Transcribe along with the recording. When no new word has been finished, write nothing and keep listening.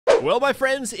Well, my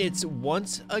friends, it's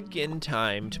once again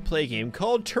time to play a game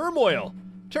called Turmoil.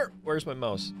 Where's my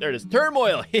mouse? There it is.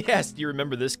 Turmoil. Yes, do you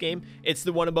remember this game? It's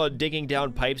the one about digging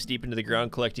down pipes deep into the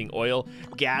ground, collecting oil,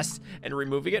 gas, and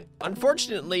removing it.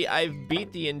 Unfortunately, I've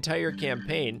beat the entire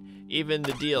campaign, even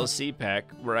the DLC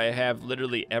pack, where I have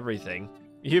literally everything.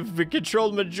 You've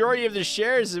controlled majority of the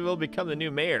shares and will become the new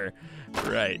mayor.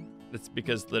 Right. That's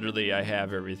because literally I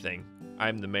have everything.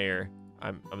 I'm the mayor.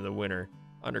 I'm the winner.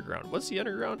 Underground. What's the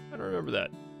underground? I don't remember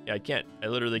that. Yeah, I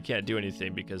literally can't do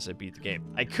anything because I beat the game.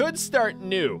 I could start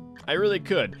new. I really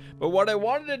could. But what I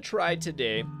wanted to try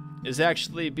today is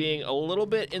actually being a little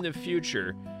bit in the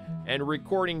future and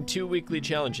recording 2 weekly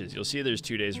challenges. You'll see there's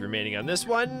 2 days remaining on this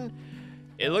one.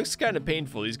 It looks kind of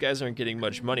painful. These guys aren't getting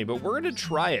much money, but we're gonna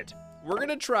try it. We're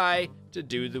gonna try to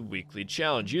do the weekly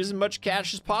challenge. Use as much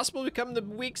cash as possible to become the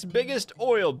week's biggest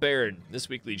oil baron. This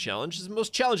weekly challenge is the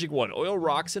most challenging one. Oil,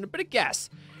 rocks, and a bit of gas.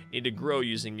 Need to grow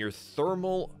using your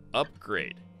thermal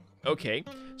upgrade. Okay,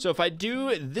 so if I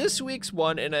do this week's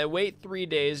one and I wait 3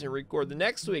 days and record the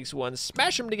next week's one,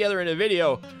 smash them together in a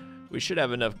video, we should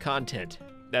have enough content.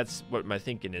 That's what my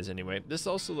thinking is anyway. This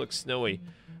also looks snowy.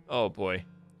 Oh boy,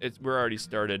 we're already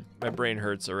started. My brain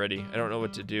hurts already. I don't know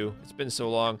what to do. It's been so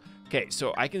long. Okay,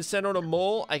 so I can send out a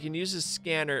mole. I can use a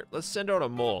scanner. Let's send out a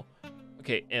mole.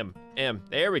 Okay, M,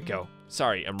 there we go.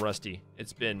 Sorry, I'm rusty.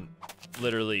 It's been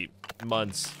literally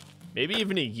months, maybe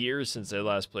even a year since I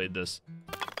last played this.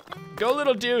 Go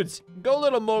little dudes, go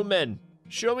little mole men.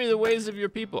 Show me the ways of your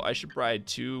people. I should buy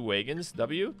 2 wagons,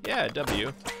 W? Yeah,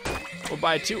 W. We'll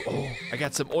buy 2. Oh, I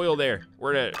got some oil there.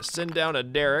 We're gonna send down a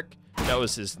Derek. That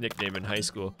was his nickname in high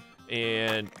school.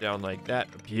 And down like that.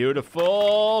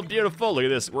 Beautiful, beautiful. Look at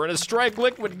this. We're gonna strike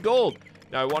liquid gold.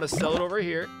 Now I wanna sell it over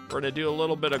here. We're gonna do a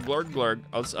little bit of glurg glurg.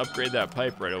 Let's upgrade that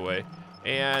pipe right away.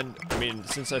 And I mean,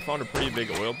 since I found a pretty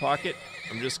big oil pocket,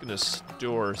 I'm just gonna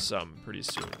store some pretty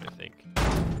soon, I think.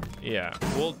 Yeah,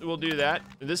 we'll do that.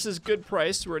 This is good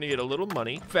price. We're gonna get a little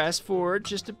money. Fast forward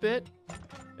just a bit.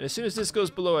 And as soon as this goes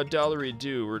below $1 a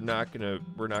do, we're not gonna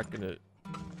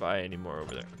buy any more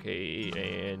over there.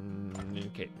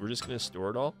 Okay, we're just gonna store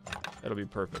it all. That'll be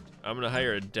perfect. I'm gonna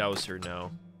hire a dowser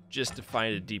now, just to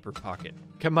find a deeper pocket.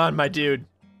 Come on, my dude.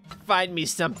 Find me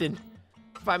something.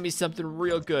 Find me something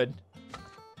real good.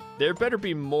 There better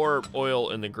be more oil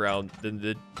in the ground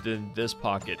than this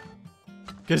pocket.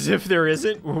 Because if there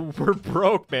isn't, we're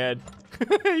broke, man.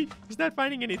 He's not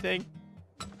finding anything.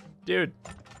 Dude,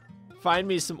 find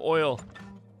me some oil.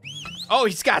 Oh,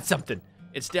 he's got something.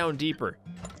 It's down deeper.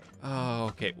 Oh,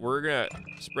 okay. We're gonna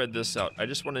spread this out. I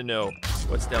just want to know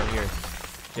what's down here.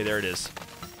 Okay, there it is.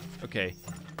 Okay.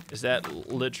 Is that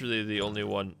literally the only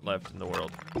one left in the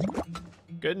world?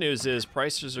 Good news is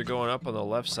prices are going up on the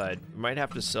left side. We might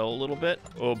have to sell a little bit.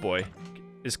 Oh boy.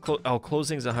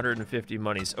 Closing's 150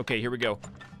 monies. Okay, here we go.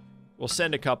 We'll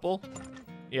send a couple.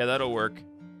 Yeah, that'll work.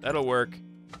 That'll work.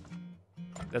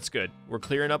 That's good. We're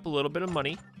clearing up a little bit of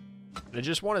money. And I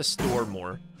just want to store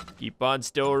more. Keep on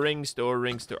storing.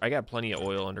 I got plenty of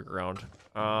oil underground.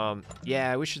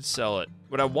 Yeah, we should sell it.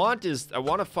 What I want is, I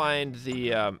want to find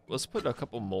the, let's put a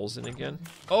couple moles in again.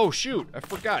 Oh, shoot, I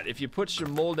forgot. If you put your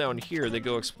mole down here, they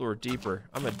go explore deeper.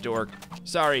 I'm a dork.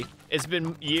 Sorry, it's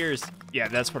been years. Yeah,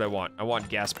 that's what I want. I want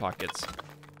gas pockets.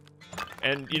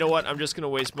 And you know what? I'm just gonna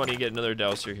waste money and get another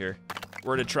dowser here.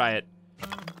 We're gonna try it.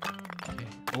 Okay.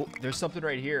 Oh, there's something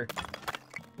right here.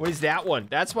 What is that one?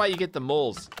 That's why you get the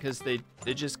moles, because they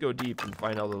just go deep and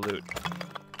find all the loot.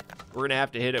 We're gonna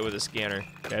have to hit it with a scanner.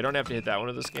 Okay, I don't have to hit that one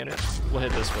with a scanner. We'll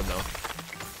hit this one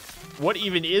though. What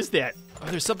even is that? Oh,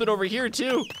 there's something over here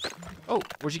too. Oh,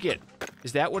 what'd you get?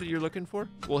 Is that what you're looking for?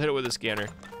 We'll hit it with a scanner.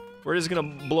 We're just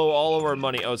gonna blow all of our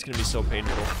money. Oh, it's gonna be so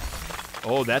painful.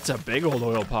 Oh, that's a big old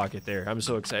oil pocket there. I'm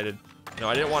so excited. No,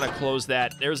 I didn't want to close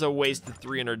that. There's a waste of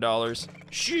 $300.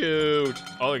 Shoot.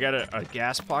 Oh, I got a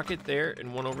gas pocket there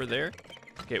and one over there.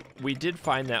 Okay, we did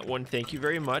find that one. Thank you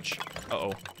very much.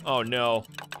 Uh-oh. Oh, no.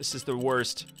 This is the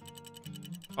worst.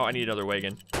 Oh, I need another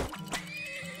wagon.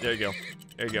 There you go.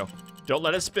 There you go. Don't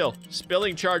let it spill.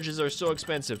 Spilling charges are so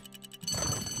expensive.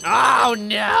 Oh,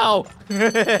 no!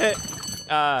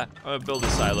 I'm gonna build a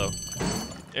silo.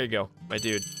 There you go, my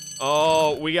dude.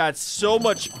 Oh, we got so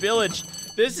much village.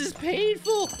 This is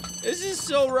painful. This is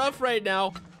so rough right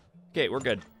now. Okay, we're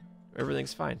good.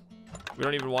 Everything's fine. We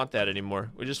don't even want that anymore.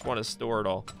 We just want to store it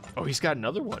all. Oh, he's got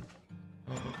another one.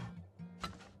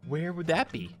 Where would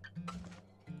that be?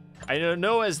 I don't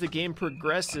know, as the game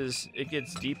progresses, it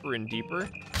gets deeper and deeper.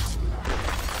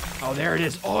 Oh, there it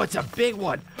is. Oh, it's a big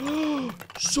one.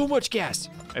 So much gas.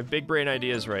 I have big brain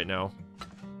ideas right now.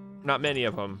 Not many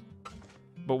of them,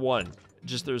 but one.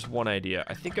 just there's one idea.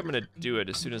 I think I'm gonna do it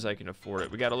as soon as I can afford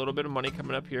it. We got a little bit of money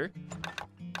coming up here.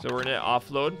 So we're gonna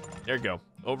offload. There you go.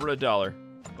 Over $1.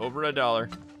 Over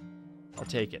 $1. I'll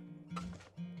take it.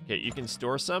 Okay, you can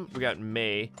store some. We got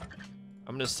May.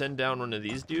 I'm gonna send down one of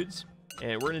these dudes.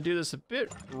 And we're gonna do this a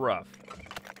bit rough.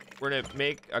 We're gonna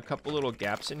make a couple little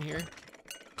gaps in here.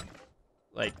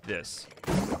 Like this.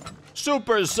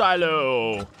 Super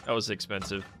silo! That was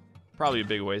expensive. Probably a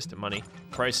big waste of money.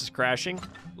 Price is crashing.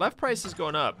 Left price is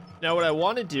going up. Now what I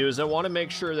want to do is I want to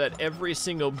make sure that every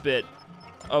single bit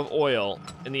of oil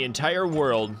in the entire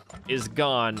world is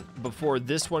gone before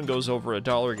this one goes over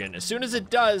 $1 again. As soon as it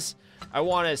does, I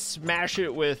want to smash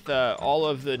it with all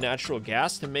of the natural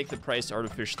gas to make the price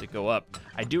artificially go up.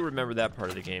 I do remember that part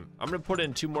of the game. I'm going to put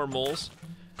in 2 more moles.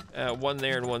 One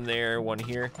there and one there, one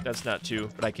here. That's not 2,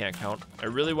 but I can't count. I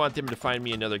really want them to find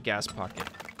me another gas pocket.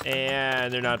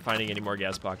 And they're not finding any more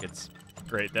gas pockets.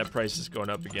 Great, that price is going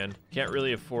up again. Can't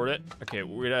really afford it. Okay,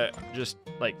 we're gonna just,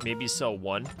 like, maybe sell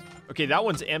 1. Okay, that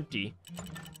one's empty.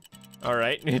 All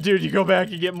right, dude, you go back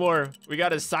and get more. We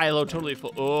got a silo totally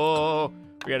full. Oh,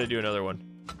 we gotta do another one.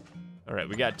 All right,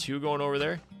 we got 2 going over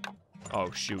there.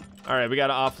 Oh, shoot. All right, we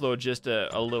gotta offload just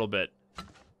a little bit.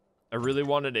 I really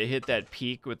wanted to hit that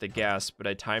peak with the gas, but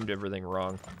I timed everything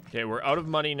wrong. Okay, we're out of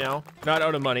money now. Not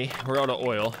out of money, we're out of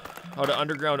oil. Out of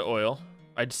underground oil.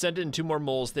 I'd sent in 2 more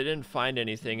moles. They didn't find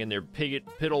anything in their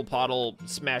piddle-poddle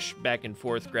smash back and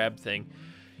forth grab thing.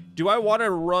 Do I want to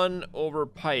run over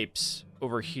pipes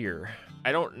over here?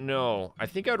 I don't know. I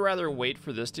think I'd rather wait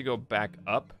for this to go back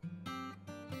up.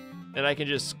 And I can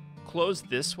just close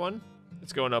this one.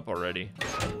 It's going up already.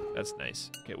 That's nice.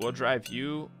 Okay, we'll drive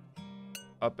you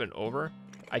up and over.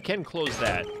 I can close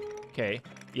that. Okay.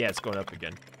 Yeah, it's going up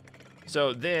again.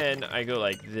 So then I go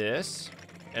like this.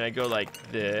 And I go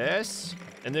like this,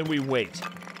 and then we wait.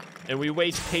 And we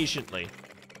wait patiently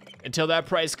until that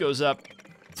price goes up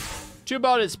to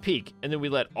about its peak, and then we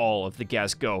let all of the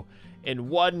gas go in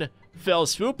one fell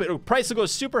swoop. The price will go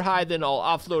super high, then I'll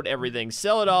offload everything,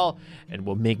 sell it all, and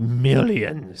we'll make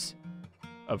millions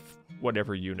of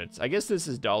whatever units. I guess this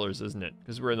is dollars, isn't it?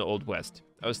 Because we're in the Old West.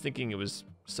 I was thinking it was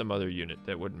some other unit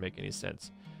that wouldn't make any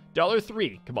sense.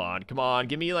 $3. Come on, come on.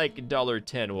 Give me like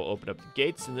 $10. We'll open up the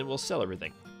gates and then we'll sell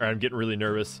everything. All right, I'm getting really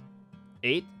nervous.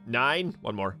 8, 9,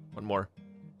 one more.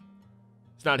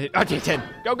 It's not hit. Okay, 10.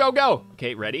 Go, go, go.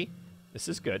 Okay, ready? This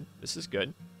is good. This is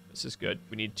good. This is good.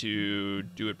 We need to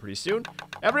do it pretty soon.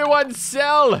 Everyone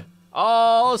sell.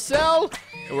 All sell.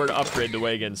 And we're gonna upgrade the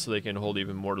wagons so they can hold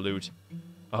even more loot.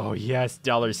 Oh yes,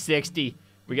 $60.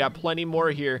 We got plenty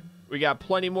more here. We got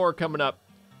plenty more coming up.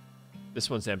 This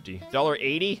one's empty.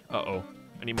 $80. Uh-oh.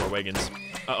 I need more wagons.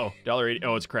 Uh-oh. $80.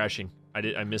 Oh, it's crashing.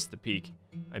 I missed the peak.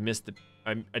 I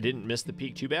didn't miss the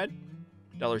peak too bad.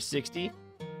 $60.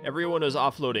 Everyone was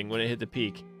offloading when it hit the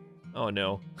peak. Oh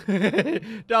no.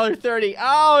 $30.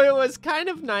 Oh, it was kind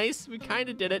of nice. We kind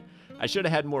of did it. I should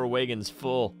have had more wagons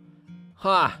full.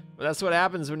 Huh. Well, that's what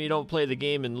happens when you don't play the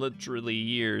game in literally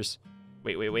years.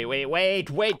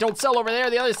 Wait. Don't sell over there.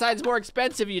 The other side's more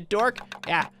expensive, you dork.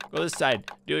 Yeah, go this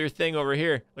side. Do your thing over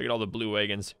here. Look at all the blue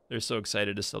wagons. They're so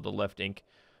excited to sell the left ink.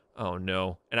 Oh,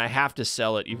 no. And I have to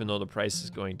sell it even though the price is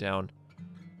going down.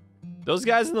 Those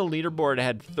guys in the leaderboard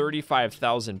had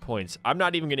 35,000 points. I'm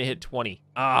not even going to hit 20.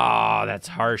 Oh, that's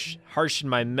harsh. Harsh in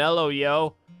my mellow,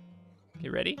 yo. Okay,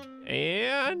 ready?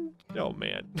 And... oh,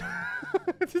 man.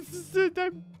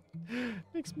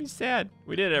 Makes me sad.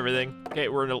 We did everything. Okay,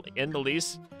 we're gonna end the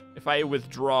lease. If I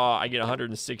withdraw, I get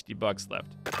 160 bucks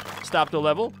left. Stop the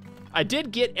level. I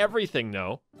did get everything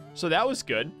though, so that was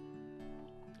good.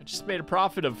 I just made a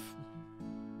profit of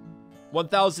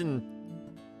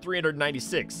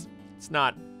 1,396. It's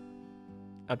not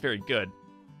very good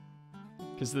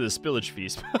because of the spillage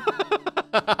fees.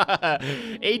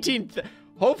 18th.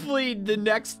 Hopefully the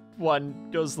next one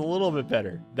goes a little bit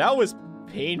better. That was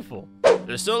painful.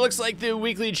 So it looks like the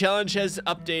weekly challenge has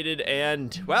updated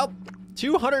and, well,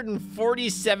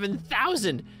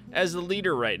 247,000 as the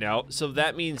leader right now. So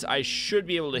that means I should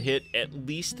be able to hit at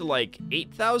least like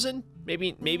 8,000,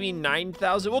 maybe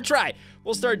 9,000. We'll try.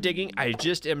 We'll start digging. I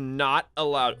just am not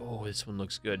allowed. Oh, this one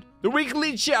looks good. The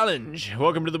weekly challenge.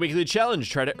 Welcome to the weekly challenge.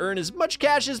 Try to earn as much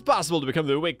cash as possible to become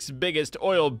the week's biggest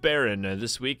oil baron.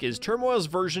 This week is Turmoil's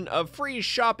version of free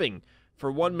shopping.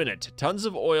 For 1 minute, tons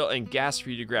of oil and gas for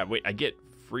you to grab. Wait, I get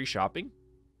free shopping?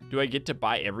 Do I get to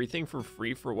buy everything for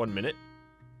free for 1 minute?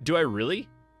 Do I really?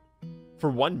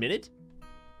 For 1 minute?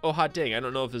 Oh, hot dang, I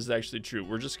don't know if this is actually true.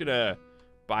 We're just gonna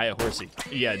buy a horsey.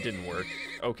 Yeah, it didn't work.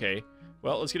 Okay,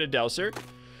 well, let's get a dowser.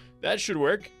 That should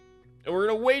work. And we're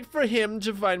gonna wait for him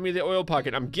to find me the oil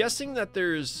pocket. I'm guessing that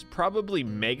there's probably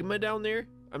magma down there.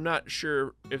 I'm not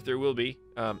sure if there will be.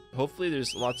 Hopefully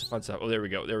there's lots of fun stuff. Oh, there we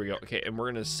go. There we go. Okay, and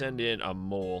we're gonna send in a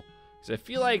mole. Because I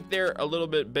feel like they're a little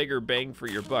bit bigger bang for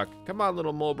your buck. Come on,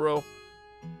 little mole bro.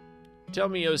 Tell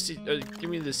me, give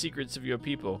me the secrets of your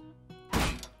people.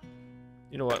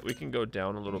 You know what? We can go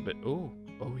down a little bit. Oh,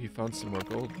 he found some more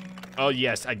gold. Oh,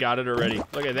 yes, I got it already.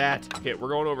 Look at that. Okay, we're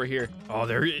going over here. Oh,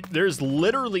 there's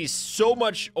literally so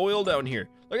much oil down here.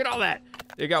 Look at all that.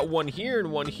 They got one here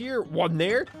and one here, one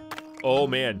there. Oh,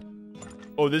 man.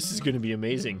 Oh, this is going to be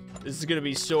amazing. This is going to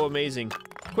be so amazing.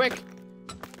 Quick.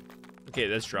 Okay,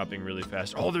 that's dropping really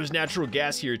fast. Oh, there's natural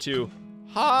gas here, too.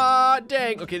 Ha,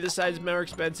 dang. Okay, this side's more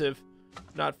expensive.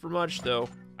 Not for much, though.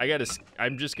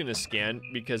 I'm just going to scan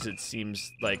because it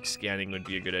seems like scanning would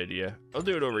be a good idea. I'll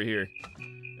do it over here.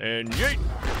 And yeet.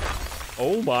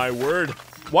 Oh, my word.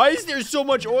 Why is there so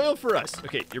much oil for us?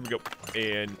 Okay, here we go.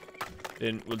 And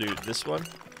then we'll do this one.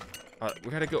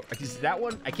 We gotta go. Is that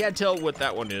one? I can't tell what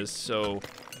that one is, so...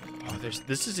 Oh,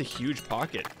 this is a huge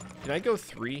pocket. Can I go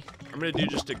 3? I'm gonna do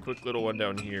just a quick little one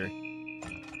down here.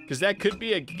 Because that could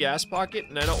be a gas pocket,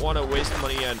 and I don't want to waste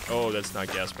money on... Oh, that's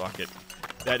not gas pocket.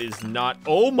 That is not...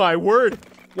 Oh, my word!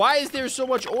 Why is there so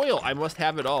much oil? I must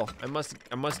have it all. I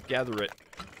must gather it.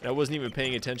 And I wasn't even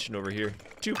paying attention over here.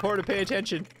 Too poor to pay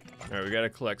attention. All right, we gotta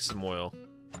collect some oil.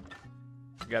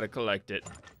 We gotta collect it.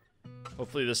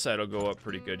 Hopefully this side will go up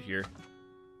pretty good here.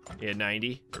 Yeah,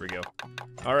 90. There we go.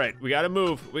 All right, we gotta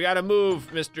move. We gotta move,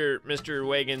 Mr.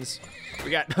 Wagons. We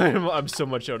got... I'm so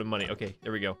much out of money. Okay,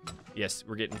 there we go. Yes,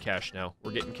 we're getting cash now.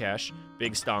 We're getting cash.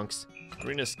 Big stonks.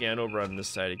 We're gonna scan over on this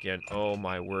side again. Oh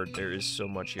my word, there is so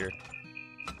much here.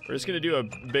 We're just gonna do a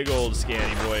big old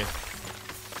scanning, boy.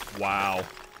 Wow.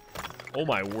 Oh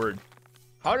my word.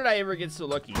 How did I ever get so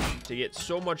lucky to get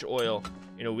so much oil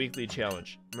in a weekly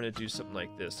challenge? I'm gonna do something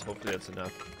like this. Hopefully that's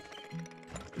enough.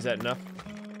 Is that enough?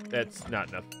 That's not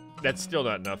enough. That's still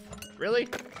not enough. Really?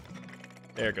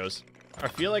 There it goes. I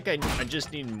feel like I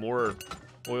just need more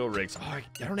oil rigs. Oh, I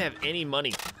don't have any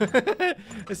money.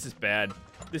 This is bad.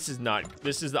 This is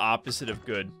the opposite of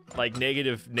good. Like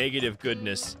negative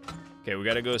goodness. Okay, we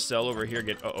gotta go sell over here.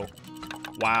 Uh-oh.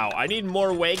 Wow, I need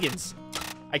more wagons.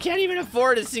 I can't even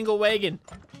afford a single wagon.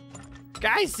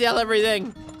 Guys, sell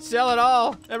everything. Sell it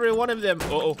all. Every one of them.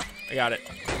 Uh-oh, I got it.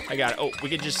 Oh, we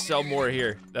can just sell more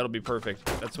here. That'll be perfect.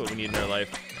 That's what we need in our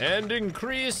life. And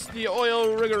increase the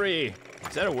oil riggery.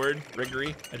 Is that a word?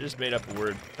 Riggery? I just made up a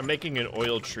word. I'm making an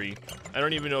oil tree. I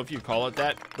don't even know if you call it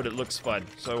that, but it looks fun.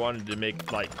 So I wanted to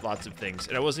make like lots of things.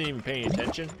 And I wasn't even paying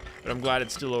attention, but I'm glad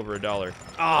it's still over $1.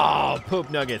 Oh, poop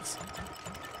nuggets.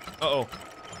 Uh-oh.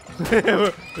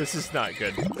 This is not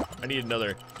good. I need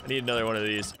another one of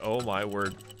these. Oh my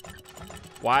word.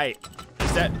 Why?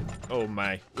 Is that... Oh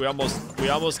my. We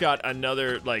almost got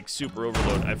another like super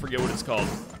overload. I forget what it's called,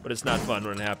 but it's not fun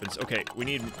when it happens. Okay,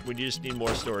 we just need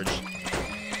more storage.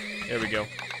 There we go.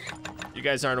 You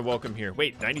guys aren't welcome here.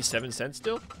 Wait, 97 cents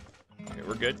still? Okay,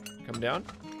 we're good. Come down.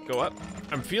 Go up.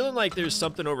 I'm feeling like there's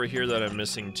something over here that I'm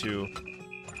missing too.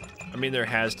 I mean, there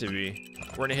has to be.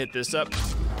 We're gonna hit this up,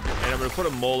 and I'm gonna put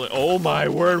a mole in. Oh my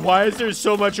word, why is there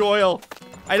so much oil?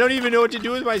 I don't even know what to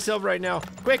do with myself right now.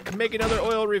 Quick, make another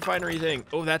oil refinery thing.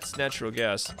 Oh, that's natural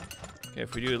gas. Okay,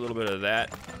 if we do a little bit of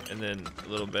that, and then a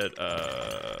little bit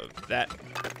of that,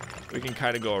 we can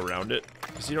kind of go around it.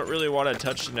 Because you don't really want to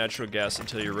touch the natural gas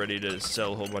until you're ready to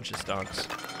sell a whole bunch of stonks.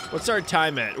 What's our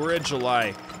time at? We're in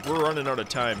July. We're running out of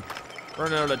time.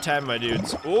 Running out of time, my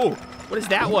dudes. Oh, what is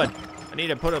that one? I need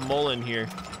to put a mole in here.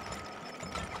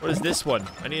 What is this one?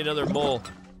 I need another mole.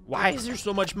 Why is there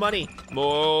so much money?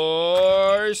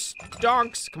 More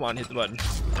stonks. Come on, hit the button.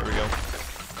 There we go.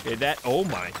 Okay, that. Oh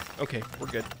my. Okay, we're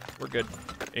good. We're good.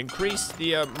 Increase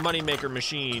the moneymaker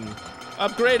machine.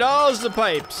 Upgrade all the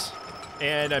pipes.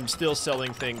 And I'm still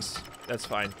selling things. That's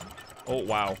fine. Oh,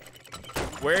 wow.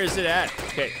 Where is it at?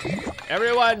 Okay.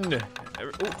 Everyone.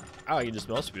 Oh, I can just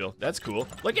smell spiel. That's cool.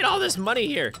 Look at all this money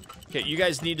here. Okay, you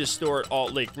guys need to store it all,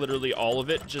 like literally all of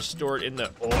it. Just store it in the,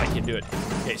 oh, I can do it.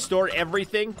 Okay, store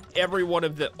everything, every one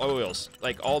of the oils,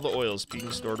 like all the oils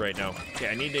being stored right now. Okay,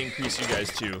 I need to increase you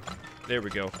guys too. There we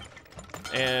go.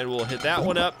 And we'll hit that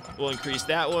one up. We'll increase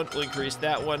that one. We'll increase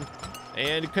that one.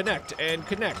 And connect, and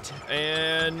connect.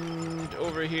 And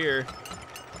over here,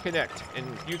 connect. And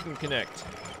you can connect.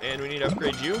 And we need to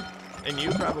upgrade you. And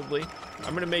you probably.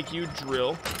 I'm gonna make you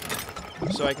drill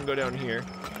so I can go down here.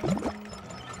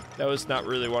 That was not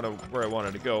really where I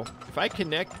wanted to go. If I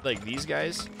connect like these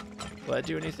guys, will that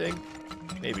do anything?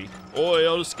 Maybe.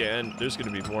 Oil scan. There's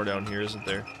gonna be more down here, isn't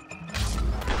there?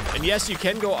 And yes, you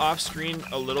can go off screen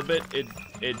a little bit.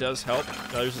 It does help.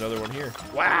 Oh, there's another one here.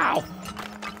 Wow!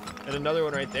 And another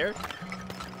one right there.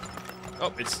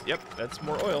 Oh, yep, that's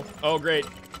more oil. Oh, great.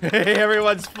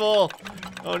 Everyone's full.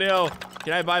 Oh, no.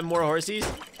 Can I buy more horsies?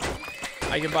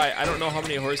 I can buy, I don't know how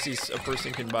many horsies a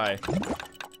person can buy.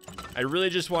 I really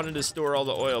just wanted to store all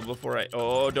the oil before I,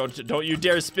 oh, don't you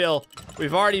dare spill.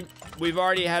 We've already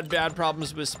had bad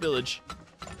problems with spillage.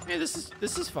 Hey, this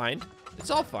is fine. It's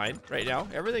all fine right now.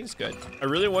 Everything's good. I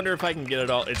really wonder if I can get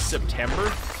it all. It's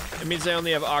September. It means I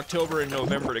only have October and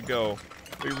November to go.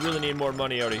 We really need more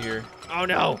money out of here. Oh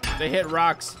no, they hit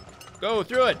rocks. Go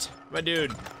through it, my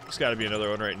dude. There's gotta be another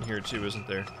one right in here too, isn't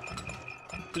there?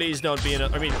 Please don't be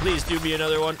another, please do be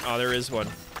another one. Oh, there is one.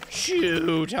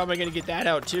 Shoot, how am I gonna get that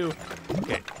out too?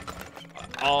 Okay,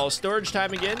 all storage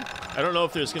time again. I don't know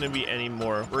if there's gonna be any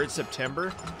more. We're at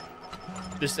September.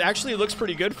 This actually looks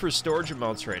pretty good for storage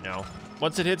amounts right now.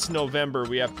 Once it hits November,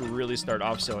 we have to really start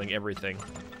off-selling everything.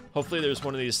 Hopefully there's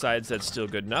one of these sides that's still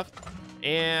good enough.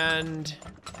 And,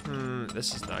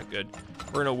 this is not good.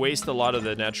 We're gonna waste a lot of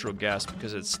the natural gas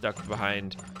because it's stuck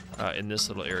behind in this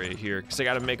little area here. Because I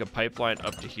gotta make a pipeline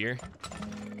up to here.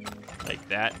 Like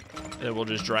that. And then we'll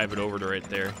just drive it over to right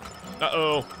there.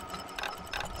 Uh-oh.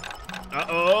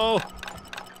 Uh-oh.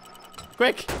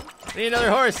 Quick, I need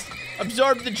another horse.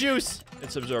 Absorb the juice.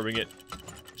 It's absorbing it.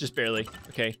 Just barely.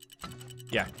 Okay.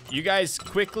 Yeah. You guys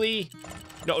quickly.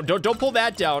 No, don't pull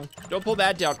that down. Don't pull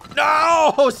that down.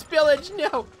 No! Spillage,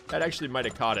 no! That actually might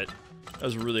have caught it. That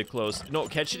was really close. No,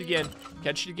 catch it again.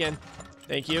 Catch it again.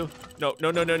 Thank you. No,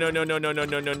 no, no, no, no, no, no, no, no,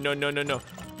 no, no, no, no, no, no.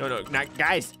 No, no. Not,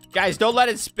 guys, don't let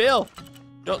it spill.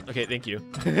 Don't. Okay, thank you.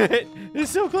 It's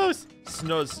so close.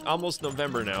 No, it's almost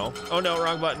November now. Oh no,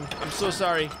 wrong button. I'm so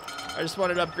sorry. I just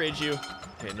wanted to upgrade you.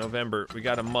 Okay, November. We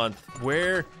got a month.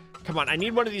 Where? Come on, I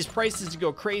need one of these prices to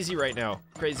go crazy right now.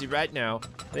 Crazy right now.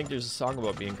 I think there's a song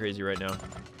about being crazy right now.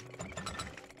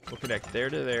 We'll connect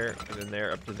there to there, and then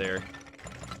there up to there.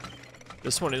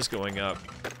 This one is going up.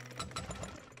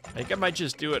 I think I might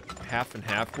just do it half and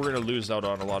half. We're gonna lose out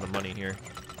on a lot of money here.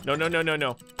 No, no, no, no,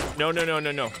 no. No, no, no,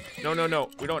 no, no. No, no,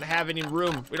 no. We don't have any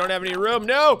room. We don't have any room.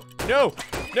 No! No!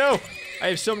 No! I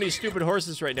have so many stupid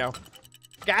horses right now.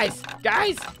 Guys!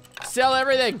 Guys! Sell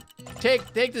everything!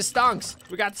 Take the stonks.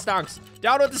 We got the stonks.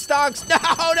 Down with the stonks! No,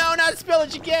 no, not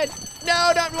spillage again!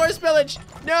 No, not more spillage!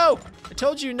 No! I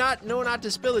told you not to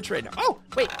spillage right now. Oh,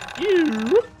 wait.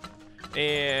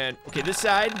 And, okay, this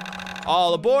side.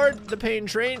 All aboard the pain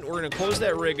train. We're gonna close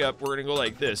that rig up. We're gonna go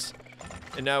like this.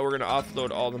 And now we're gonna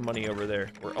offload all the money over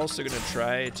there. We're also gonna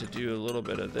try to do a little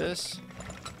bit of this.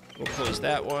 We'll close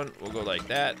that one. We'll go like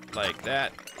that, like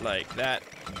that, like that.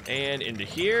 And into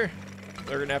here.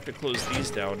 We're gonna have to close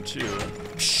these down too.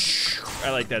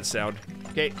 I like that sound.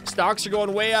 Okay, stonks are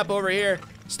going way up over here.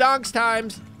 Stonks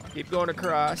times. Keep going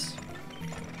across.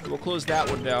 We'll close that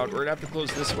one down. We're gonna have to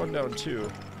close this one down too.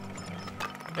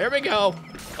 There we go.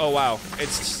 Oh wow,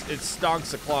 it's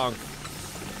stonks a clonk,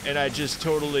 and I just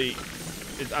totally,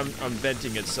 I'm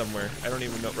venting it somewhere. I don't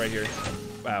even know, right here.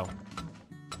 Wow.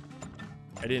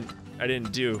 I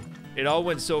didn't do. It all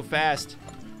went so fast,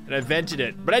 and I vented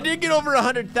it, but I did get over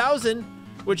 100,000,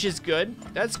 which is good.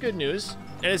 That's good news,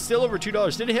 and it's still over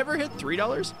 $2. Did it ever hit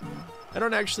 $3? I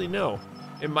don't actually know.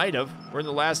 It might have. We're in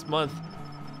the last month.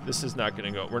 This is not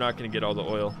gonna go. We're not gonna get all the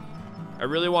oil. I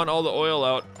really want all the oil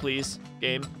out, please,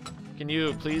 game. Can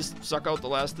you please suck out the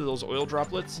last of those oil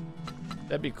droplets?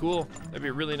 That'd be cool. That'd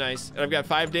be really nice. And I've got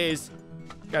 5 days.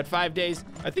 Got 5 days.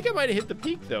 I think I might have hit the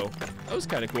peak though. That was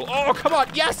kind of cool. Oh, come on.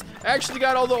 Yes, I actually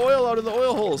got all the oil out of the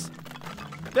oil holes.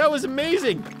 That was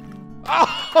amazing.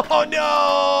 Oh no,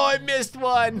 I missed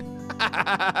one.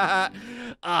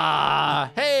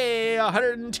 Hey,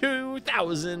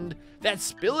 102,000. That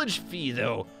spillage fee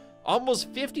though. Almost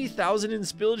 50,000 in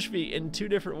spillage fee in 2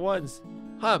 different ones.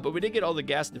 Huh, but we did get all the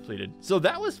gas depleted. So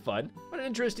that was fun. What an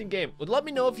interesting game. Would let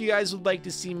me know if you guys would like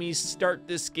to see me start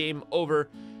this game over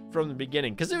from the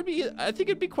beginning, because I think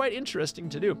it'd be quite interesting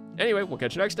to do. Anyway, we'll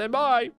catch you next time. Bye.